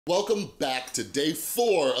Welcome back to day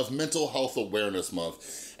 4 of Mental Health Awareness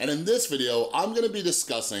Month. And in this video, I'm gonna be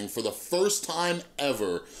discussing for the first time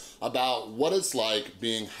ever about what it's like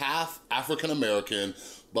being half African-American,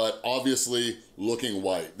 but obviously looking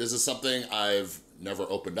white. This is something I've never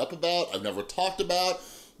opened up about, I've never talked about,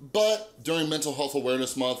 but during Mental Health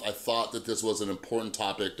Awareness Month, I thought that this was an important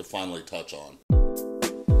topic to finally touch on.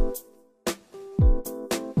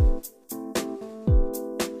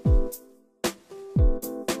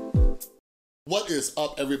 What is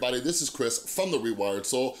up, everybody? This is Chris from The Rewired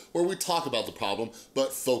Soul, where we talk about the problem,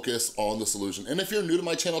 but focus on the solution. And if you're new to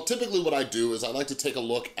my channel, typically what I do is I like to take a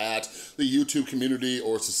look at the YouTube community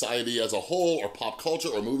or society as a whole, or pop culture,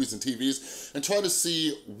 or movies and TVs, and try to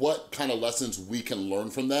see what kind of lessons we can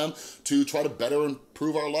learn from them to try to better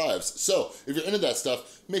improve our lives. So if you're into that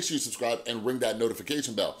stuff, make sure you subscribe and ring that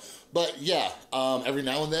notification bell. But yeah, every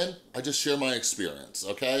now and then, I just share my experience,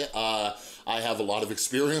 okay? I have a lot of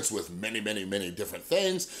experience with many different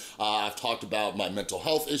things. I've talked about my mental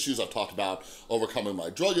health issues. I've talked about overcoming my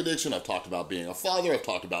drug addiction. I've talked about being a father. I've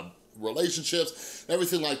talked about relationships,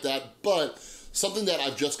 everything like that. But something that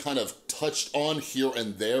I've just kind of touched on here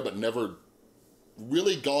and there, but never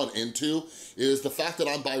really gone into, is the fact that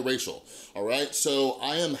I'm biracial, all right? So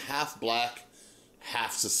I am half Black,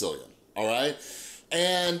 half Sicilian, all right?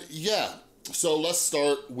 And yeah, so let's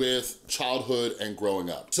start with childhood and growing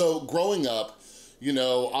up. So growing up, you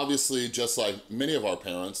know, obviously just like many of our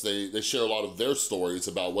parents, they share a lot of their stories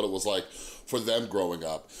about what it was like for them growing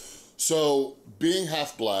up. So being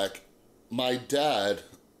half Black, my dad,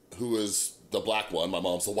 who is the Black one, my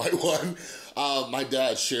mom's the white one, my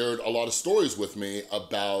dad shared a lot of stories with me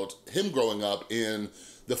about him growing up in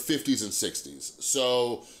the 50s and 60s.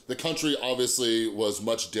 So the country obviously was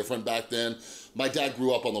much different back then. My dad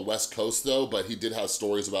grew up on the West Coast though, but he did have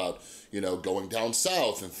stories about, you know, going down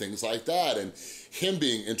south and things like that, and him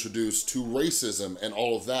being introduced to racism and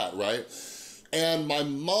all of that, right? And my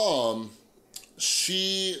mom,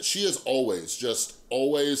 she has always,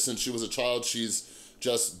 since she was a child, she's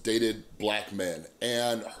just dated Black men.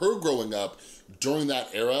 And her growing up during that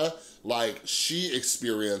era, like, she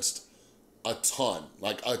experienced a ton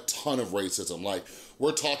of racism. Like,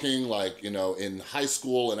 we're talking like, you know, in high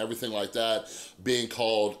school and everything like that, being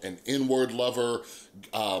called an N-word lover,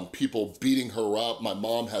 people beating her up. My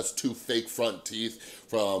mom has 2 fake front teeth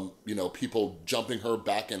from, you know, people jumping her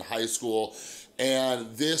back in high school.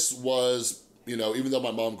 And this was, you know, even though my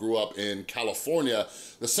mom grew up in California,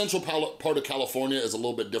 the central part of California is a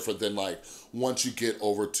little bit different than like once you get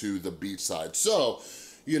over to the beach side. So,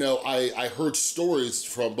 you know, I heard stories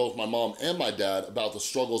from both my mom and my dad about the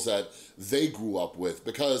struggles that they grew up with,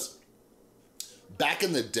 because back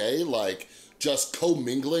in the day, like, just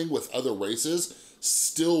commingling with other races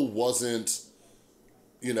still wasn't,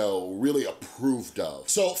 you know, really approved of.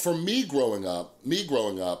 So for me growing up,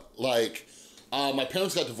 like, my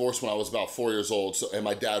parents got divorced when I was about 4 years old, and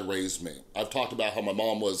my dad raised me. I've talked about how my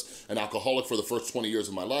mom was an alcoholic for the first 20 years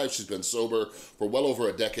of my life. She's been sober for well over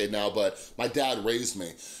a decade now, but my dad raised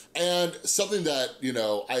me. And something that, you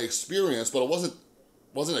know, I experienced, but it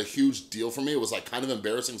wasn't a huge deal for me, it was like kind of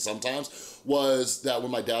embarrassing sometimes, was that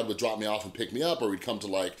when my dad would drop me off and pick me up, or we'd come to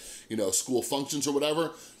like, you know, school functions or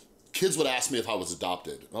whatever, kids would ask me if I was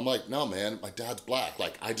adopted. And I'm like, no, man, my dad's Black.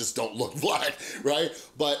 Like, I just don't look Black, right?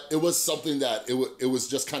 But it was something that it was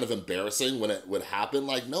just kind of embarrassing when it would happen.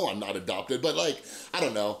 Like, no, I'm not adopted. But like, I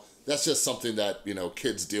don't know. That's just something that, you know,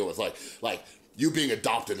 kids deal with. Like you being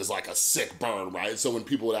adopted is like a sick burn, right? So when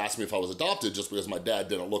people would ask me if I was adopted just because my dad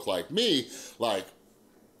didn't look like me, like,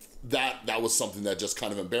 that was something that just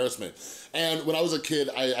kind of embarrassed me. And when I was a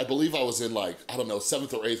kid, I believe I was in like, I don't know,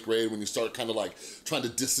 7th or 8th grade, when you start kind of like trying to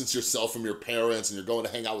distance yourself from your parents and you're going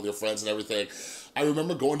to hang out with your friends and everything. I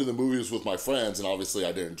remember going to the movies with my friends, and obviously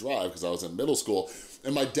I didn't drive because I was in middle school,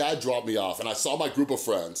 and my dad dropped me off, and I saw my group of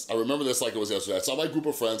friends. I remember this like it was yesterday. I saw my group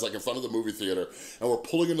of friends like in front of the movie theater, and we're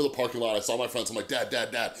pulling into the parking lot. I saw my friends. I'm like, Dad,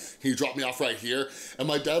 can you drop me off right here? And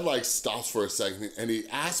my dad like stops for a second, and he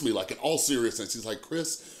asked me like in all seriousness, he's like,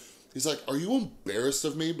 Chris, he's like, are you embarrassed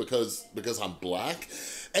of me because I'm Black?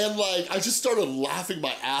 And like, I just started laughing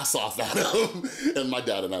my ass off at him. And my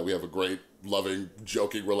dad and I, we have a great, loving,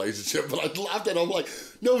 joking relationship, but I laughed at him. I'm like,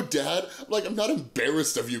 no, Dad, I'm not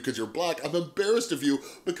embarrassed of you because you're Black. I'm embarrassed of you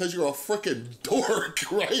because you're a freaking dork,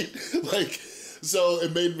 right? Like, so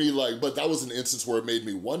it made me like, but that was an instance where it made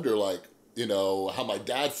me wonder, like, you know, how my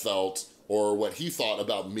dad felt, or what he thought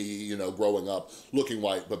about me, you know, growing up looking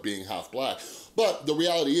white but being half Black. But the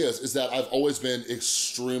reality is that I've always been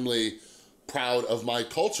extremely proud of my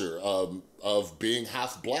culture, of being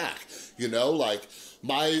half Black, you know? Like,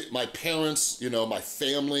 my parents, you know, my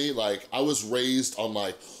family, like I was raised on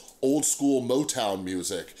like old school Motown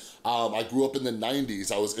music. I grew up in the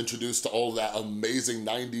 90s. I was introduced to all of that amazing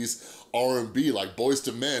 90s R&B, like Boyz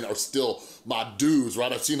II Men are still my dudes,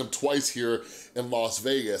 right? I've seen them twice here in Las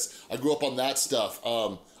Vegas. I grew up on that stuff.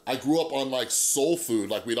 I grew up on like soul food,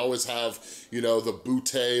 like we'd always have, you know, the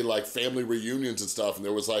bootay, like family reunions and stuff, and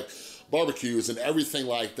there was like barbecues and everything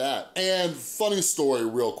like that. And funny story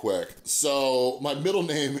real quick. So my middle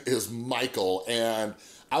name is Michael, and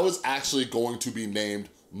I was actually going to be named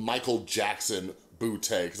Michael Jackson Butte,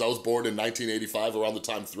 because I was born in 1985, around the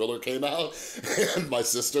time Thriller came out. And my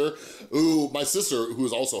sister, who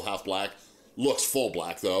is also half black, looks full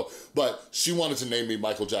black though, but she wanted to name me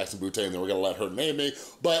Michael Jackson Butte, and they were gonna let her name me.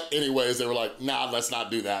 But anyways, they were like, nah, let's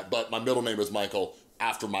not do that. But my middle name is Michael,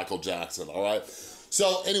 after Michael Jackson, all right?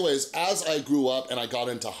 So anyways, as I grew up and I got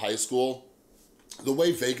into high school, the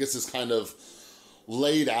way Vegas is kind of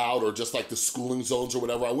laid out, or just like the schooling zones or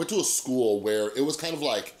whatever, I went to a school where it was kind of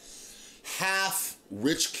like half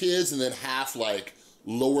rich kids and then half like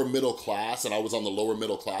lower middle class, and I was on the lower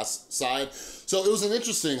middle class side. So it was an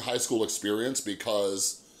interesting high school experience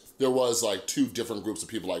because there was like two different groups of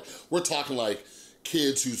people. Like we're talking like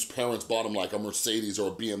kids whose parents bought them like a Mercedes or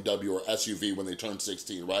a BMW or SUV when they turned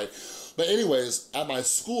 16, right? But anyways, at my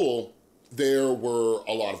school, there were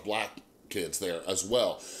a lot of black kids there as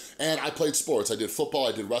well. And I played sports. I did football,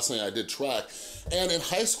 I did wrestling, I did track. And in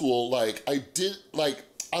high school, like I did, like,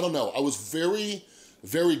 I don't know, I was very,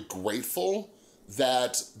 very grateful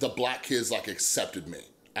that the black kids like accepted me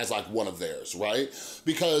as like one of theirs, right?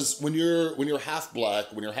 Because when you're half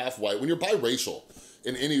black, when you're half white, when you're biracial,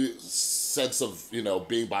 in any sense of, you know,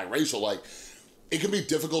 being biracial, like it can be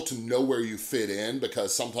difficult to know where you fit in,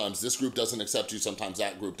 because sometimes this group doesn't accept you, sometimes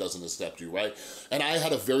that group doesn't accept you, right? And I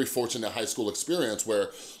had a very fortunate high school experience where,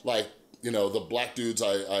 like, you know, the black dudes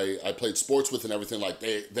I played sports with and everything, like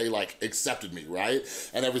they like accepted me, right?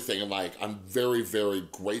 And everything, and like, I'm very, very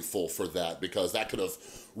grateful for that, because that could have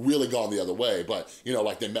really gone the other way. But, you know,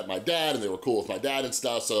 like they met my dad and they were cool with my dad and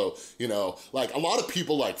stuff. So, you know, like a lot of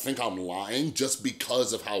people like think I'm lying just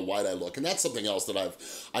because of how white I look. And that's something else that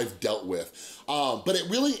I've dealt with. But it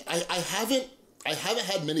really, I haven't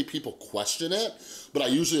had many people question it, but I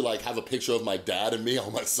usually like have a picture of my dad and me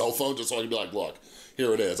on my cell phone just so I can be like, look,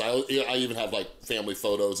 here it is. I even have like family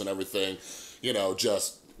photos and everything, you know,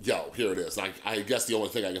 just, yo, here it is. And I guess the only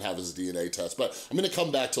thing I can have is a DNA test. But I'm gonna come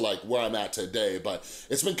back to like where I'm at today, but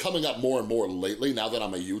it's been coming up more and more lately now that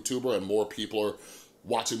I'm a YouTuber and more people are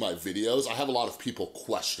watching my videos. I have a lot of people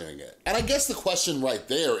questioning it. And I guess the question right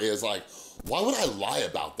there is like, why would I lie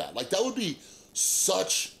about that? Like that would be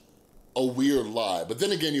such a weird lie. But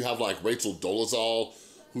then again, you have like Rachel Dolezal,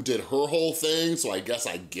 who did her whole thing, so I guess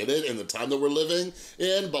I get it in the time that we're living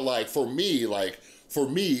in. But like for me,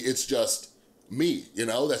 it's just me, you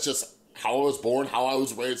know? That's just how I was born, how I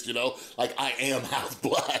was raised, you know? Like I am half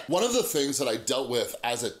black. One of the things that I dealt with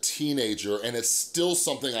as a teenager, and it's still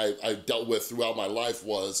something I dealt with throughout my life,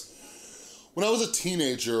 was when I was a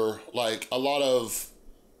teenager, like a lot of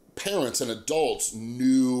parents and adults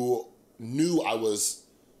knew I was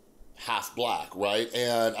half black, right?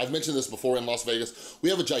 And I've mentioned this before, in Las Vegas, we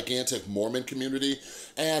have a gigantic Mormon community,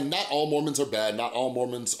 and not all Mormons are bad, not all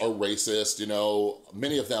Mormons are racist, you know,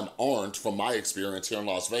 many of them aren't from my experience here in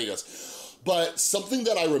Las Vegas. But something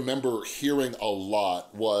that I remember hearing a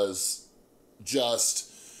lot was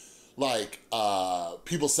just like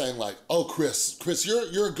people saying like, oh, Chris,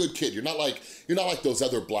 you're a good kid. You're not like those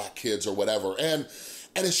other black kids or whatever. And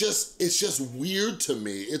it's just weird to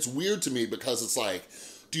me. It's weird to me because it's like,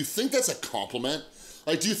 do you think that's a compliment?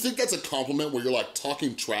 Like, do you think that's a compliment where you're like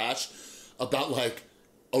talking trash about like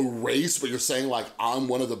a race, but you're saying like, I'm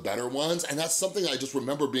one of the better ones? And that's something I just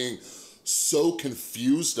remember being so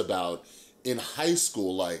confused about in high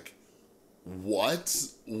school. Like, what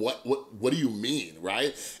do you mean,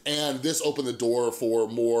 right? And this opened the door for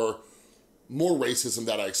more racism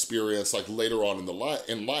that I experienced like later on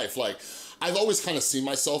in life. Like, I've always kind of seen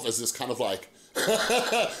myself as this kind of like,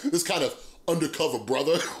 this kind of undercover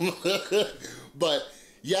brother. But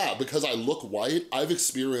yeah, because I look white, I've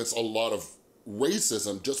experienced a lot of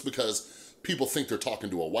racism just because people think they're talking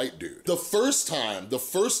to a white dude. The first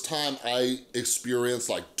time I experienced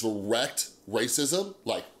like direct racism,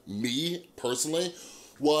 like me personally,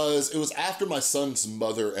 it was after my son's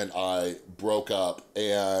mother and I broke up,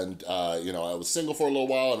 and you know, I was single for a little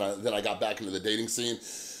while, and then I got back into the dating scene.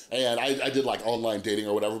 And I did like online dating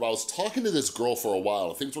or whatever, but I was talking to this girl for a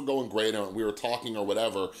while. Things were going great and we were talking or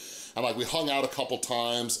whatever. And like we hung out a couple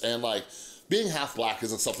times, and like being half black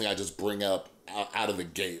isn't something I just bring up out of the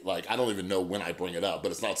gate. Like, I don't even know when I bring it up,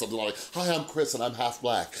 but it's not something like, hi, I'm Chris and I'm half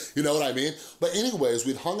black. You know what I mean? But anyways,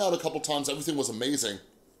 we'd hung out a couple times, everything was amazing.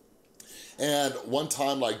 And one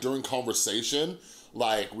time, like during conversation,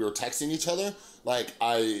 like we were texting each other, like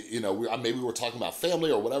maybe we were talking about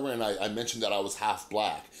family or whatever, and I mentioned that I was half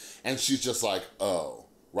black. And she's just like, oh,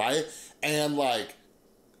 right? And like,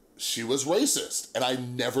 she was racist, and I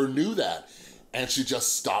never knew that. And she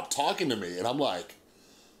just stopped talking to me, and I'm like,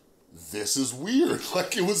 this is weird.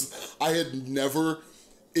 Like, I had never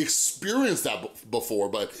experienced that before,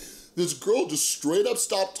 but this girl just straight up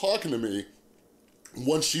stopped talking to me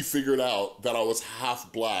once she figured out that I was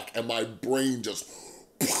half black, and my brain just,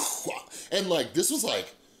 and like, this was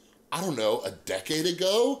like, I don't know, a decade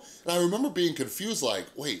ago, and I remember being confused, like,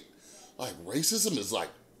 wait, like, racism is like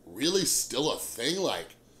really still a thing?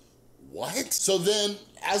 Like, what? So then,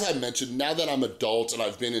 as I mentioned, now that I'm adult and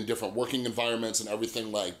I've been in different working environments and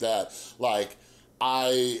everything like that, like,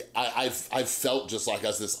 I've felt just like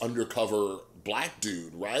as this undercover black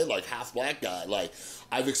dude, right? Like, half black guy, like,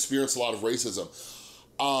 I've experienced a lot of racism.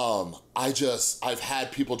 I've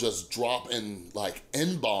had people just drop in like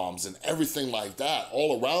N-bombs and everything like that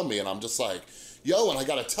all around me, and I'm just like, yo, and I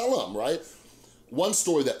gotta tell them, right? One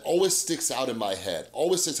story that always sticks out in my head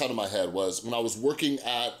was when I was working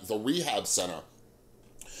at the rehab center.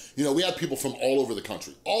 You know, we had people from all over the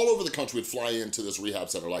country would fly into this rehab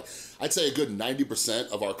center. Like, I'd say a good 90%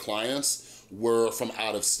 of our clients were from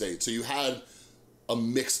out of state. So you had a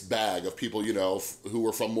mixed bag of people, you know, who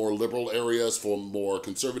were from more liberal areas, from more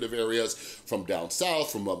conservative areas, from down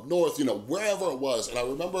south, from up north, you know, wherever it was. And I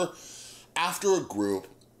remember after a group,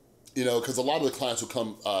 you know, because a lot of the clients would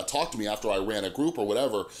come talk to me after I ran a group or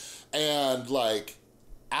whatever, and like,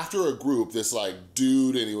 after a group, this like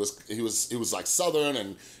dude, and he was like Southern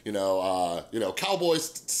and, you know, cowboy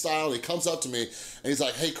style, and he comes up to me and he's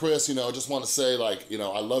like, hey Chris, you know, I just want to say, like, you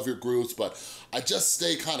know, I love your groups, but I just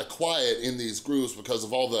stay kind of quiet in these groups because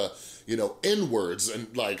of all the, you know, N-words,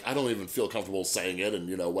 and like, I don't even feel comfortable saying it, and,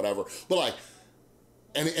 you know, whatever. But like,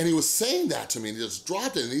 and he was saying that to me, and he just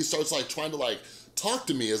dropped it, and he starts like trying to like talk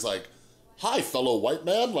to me as like, hi, fellow white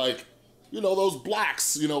man, like, you know, those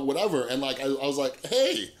blacks, you know, whatever. And like, I was like,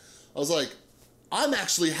 hey, I was like, I'm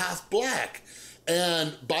actually half black.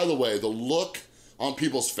 And by the way, the look on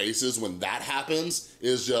people's faces when that happens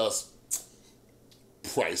is just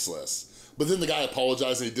priceless. But then the guy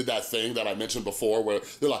apologized, and he did that thing that I mentioned before where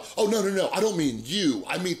they're like, oh, no, I don't mean you.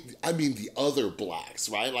 I mean the other blacks,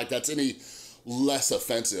 right? Like, that's any less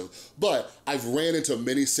offensive. But I've ran into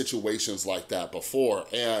many situations like that before,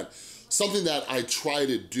 and something that I try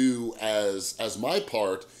to do as my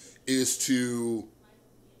part is to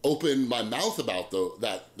open my mouth about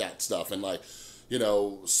that stuff, and like, you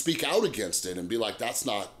know, speak out against it and be like, that's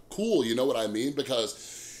not cool, you know what I mean?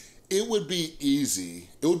 Because it would be easy,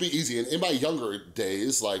 and in my younger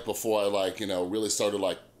days, like before I like, you know, really started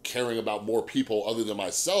like caring about more people other than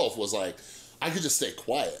myself, was like, I could just stay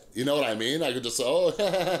quiet, you know what I mean? I could just say,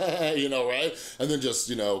 oh, you know, right? And then just,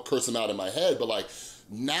 you know, curse them out in my head. But like,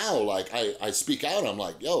 now, like, I speak out, and I'm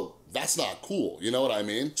like, yo, that's not cool, you know what I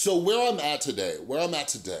mean? So where I'm at today,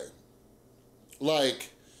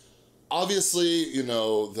 like, obviously, you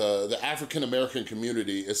know, the African-American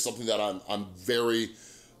community is something that I'm very,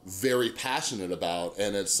 very passionate about,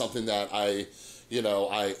 and it's something that I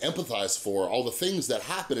empathize for, all the things that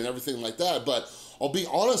happen and everything like that. But I'll be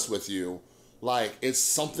honest with you, like, it's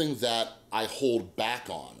something that I hold back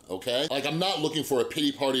on, okay? Like, I'm not looking for a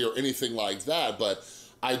pity party or anything like that, but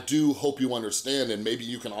I do hope you understand, and maybe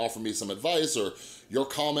you can offer me some advice or your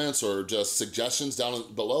comments or just suggestions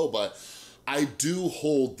down below, but I do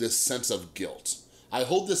hold this sense of guilt. I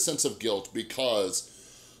hold this sense of guilt because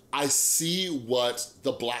I see what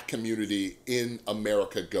the black community in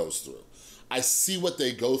America goes through. I see what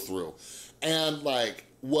they go through. And like,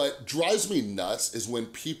 what drives me nuts is when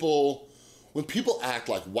people act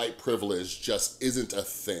like white privilege just isn't a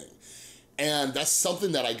thing. And that's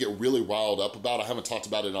something that I get really riled up about. I haven't talked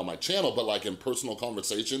about it on my channel, but like in personal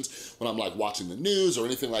conversations, when I'm like watching the news or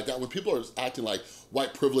anything like that, when people are acting like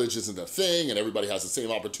white privilege isn't a thing and everybody has the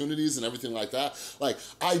same opportunities and everything like that, like,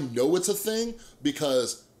 I know it's a thing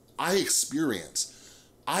because I experience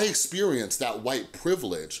that white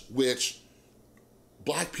privilege, which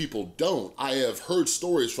black people don't. I have heard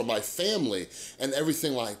stories from my family and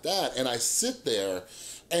everything like that, and I sit there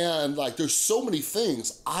and like, there's so many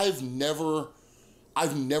things I've never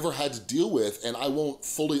had to deal with, and I won't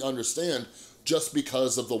fully understand just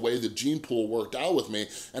because of the way the gene pool worked out with me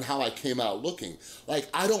and how I came out looking. Like,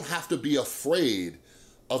 I don't have to be afraid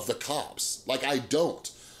of the cops. Like, I don't.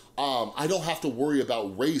 I don't have to worry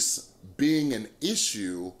about race being an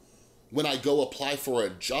issue when I go apply for a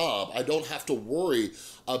job, I don't have to worry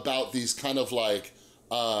about these kind of like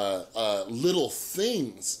little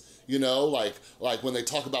things, you know, like when they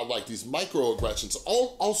talk about like these microaggressions,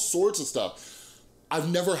 all sorts of stuff. I've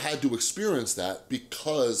never had to experience that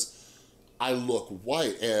because I look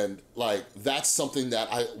white, and like that's something that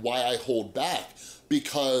why I hold back,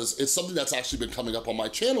 because it's something that's actually been coming up on my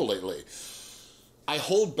channel lately. I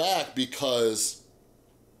hold back because,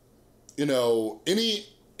 you know, any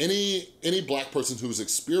Black person who's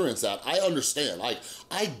experienced that, I understand. Like,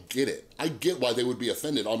 I get it. I get why they would be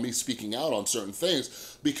offended on me speaking out on certain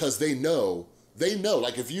things, because they know.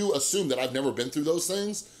 Like, if you assume that I've never been through those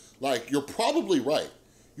things, like, you're probably right.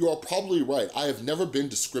 You are probably right. I have never been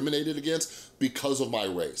discriminated against because of my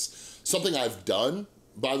race. Something I've done,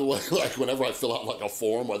 by the way, like whenever I fill out like a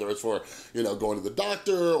form, whether it's for, you know, going to the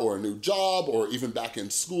doctor or a new job or even back in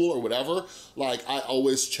school or whatever, like I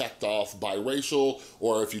always checked off biracial,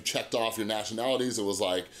 or if you checked off your nationalities, it was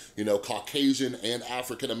like, you know, Caucasian and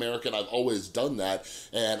African American. I've always done that,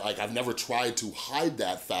 and like I've never tried to hide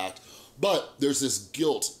that fact, but there's this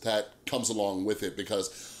guilt that comes along with it,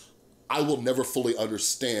 because I will never fully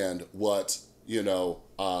understand what, you know,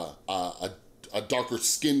 a darker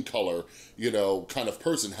skin color, you know, kind of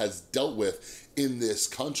person has dealt with in this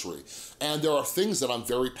country. And there are things that I'm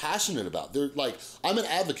very passionate about. They're like, I'm an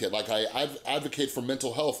advocate. Like I advocate for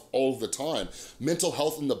mental health all the time. Mental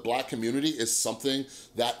health in the Black community is something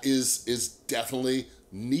that is definitely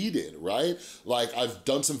needed, right? Like I've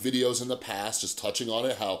done some videos in the past just touching on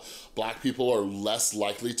it, how Black people are less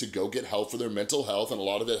likely to go get help for their mental health, and a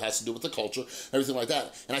lot of it has to do with the culture, everything like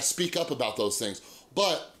that. And I speak up about those things,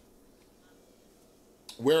 but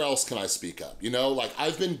where else can I speak up? You know, like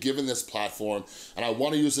I've been given this platform, and I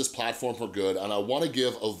wanna use this platform for good, and I wanna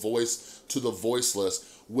give a voice to the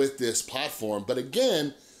voiceless with this platform. But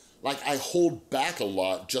again, like I hold back a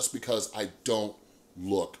lot just because I don't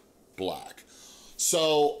look Black.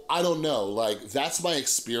 So I don't know, like that's my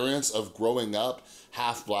experience of growing up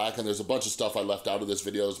half Black, and there's a bunch of stuff I left out of this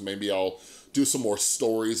video. Maybe I'll do some more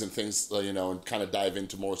stories and things, you know, and kind of dive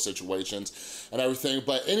into more situations and everything.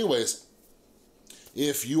 But anyways,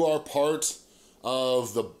 if you are part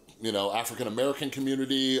of the, you know, African American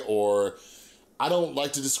community, or I don't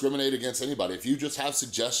like to discriminate against anybody. If you just have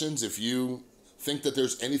suggestions, if you think that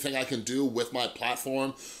there's anything I can do with my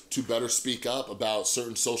platform to better speak up about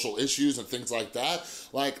certain social issues and things like that,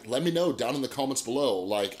 like let me know down in the comments below.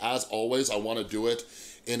 Like as always, I wanna do it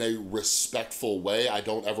in a respectful way. I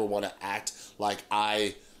don't ever wanna act like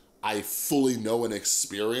I fully know an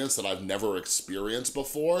experience that I've never experienced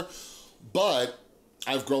before, but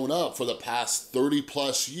I've grown up for the past 30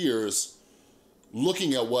 plus years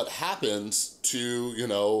looking at what happens to, you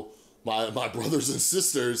know, my brothers and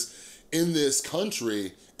sisters in this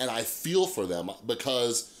country, and I feel for them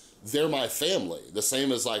because they're my family, the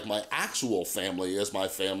same as like my actual family is my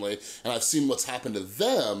family, and I've seen what's happened to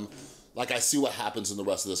them, like I see what happens in the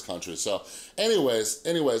rest of this country. So anyways,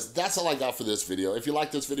 that's all I got for this video. If you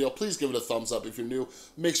like this video, please give it a thumbs up. If you're new,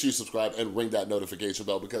 make sure you subscribe and ring that notification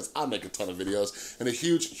bell, because I make a ton of videos. And a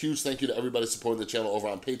huge thank you to everybody supporting the channel over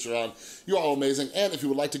on Patreon. You're all amazing. And if you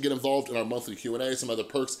would like to get involved in our monthly Q&A, some other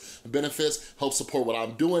perks and benefits, help support what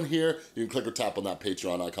I'm doing here, you can click or tap on that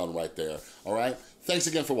Patreon icon right there, all right? Thanks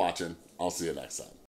again for watching. I'll see you next time.